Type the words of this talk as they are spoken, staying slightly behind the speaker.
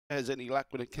has any luck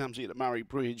when it comes here to Murray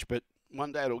Bridge, but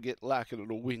one day it'll get luck and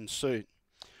it'll win soon.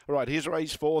 All right, here's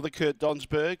race 4, the Kurt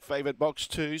Donsberg. Favourite box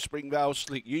 2, Springvale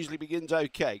Slick. Usually begins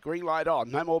okay. Green light on,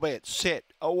 no more bets. Set,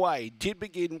 away. Did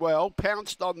begin well,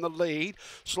 pounced on the lead.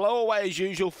 Slow away as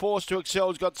usual, Forced to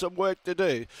Excel's got some work to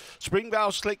do.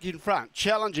 Springvale Slick in front,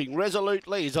 challenging. Resolute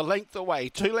leads a length away.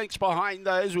 2 lengths behind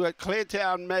those, we've got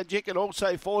Cleartown Magic and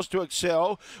also Forced to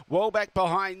Excel. Well back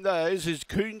behind those is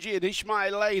Kunji and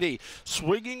Ishmael Lady.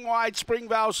 Swinging wide,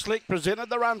 Springvale Slick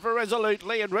presented the run for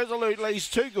Resolutely, and Resolutely's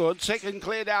too good. Second,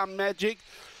 Cleartown Magic.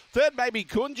 Third, maybe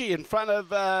Kunji in front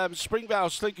of Springvale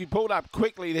Slick, who pulled up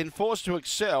quickly, then Forced to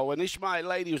Excel. And Ishmael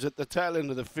Lady was at the tail end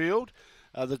of the field.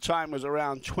 The time was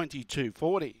around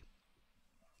 22:40.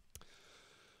 A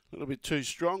little bit too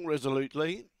strong,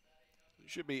 Resolutely.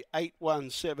 Should be 8,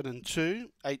 1, 7 and 2.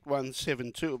 8, 1,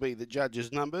 7, 2 will be the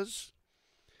judges' numbers.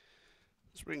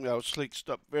 Springvale Slick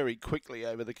stopped very quickly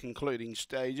over the concluding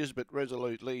stages, but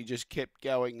Resolutely just kept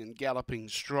going and galloping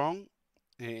strong.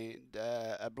 And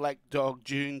a Black Dog,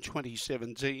 June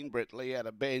 2017, Brett Lee out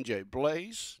of Banjo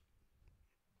Blaze.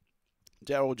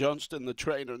 Daryl Johnston, the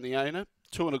trainer and the owner.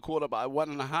 2 1/4 by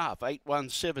 1.5. 8, 1,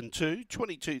 7, 2.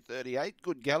 22:38,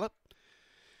 good gallop.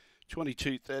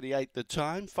 22:38 the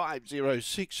time.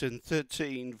 5:06 and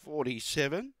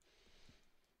 13:47.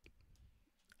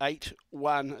 8,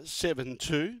 1, 7,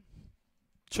 2.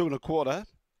 2 1/4.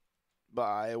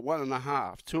 By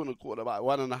 1.5, 2 1/4 by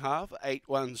 1.5, 8,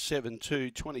 1, 7, 2,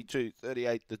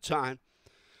 22:38 the time.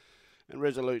 And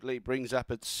Resolutely brings up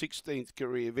its 16th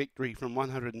career victory from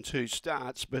 102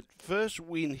 starts, but first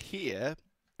win here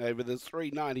over the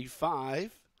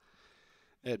 395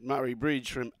 at Murray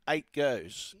Bridge from 8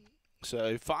 goes.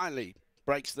 So finally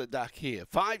breaks the duck here.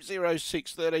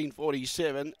 5:06,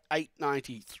 13:47,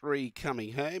 8:93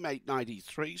 coming home,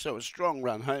 8:93, so a strong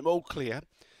run home, all clear.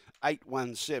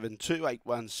 8172,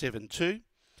 8172.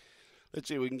 Let's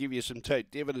see if we can give you some tote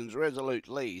dividends.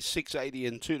 Resolutely, $6.80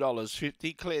 and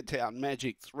 $2.50. Cleartown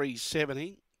Magic,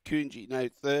 $3.70. Kunji, no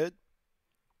third.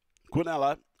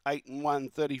 Quinella, 8 and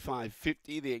 1,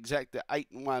 $35.50. The Exacta,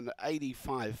 8 and 1,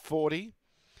 $85.40.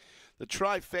 The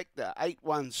Trifecta,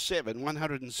 817,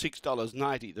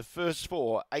 $106.90. The first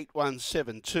 4,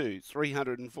 8172,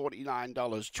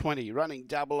 $349.20. Running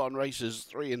double on races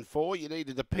 3 and 4. You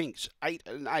needed the pinks, 8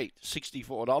 and 8,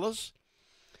 $64.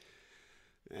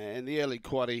 And the early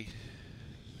quaddie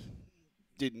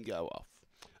didn't go off.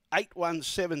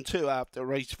 8172 after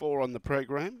race 4 on the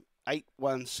program.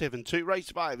 8172. Race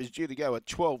 5 is due to go at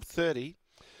 12:30.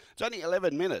 It's only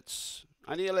 11 minutes.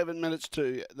 Only 11 minutes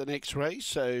to the next race,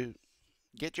 so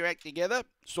get your act together,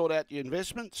 sort out your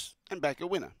investments, and back a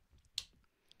winner.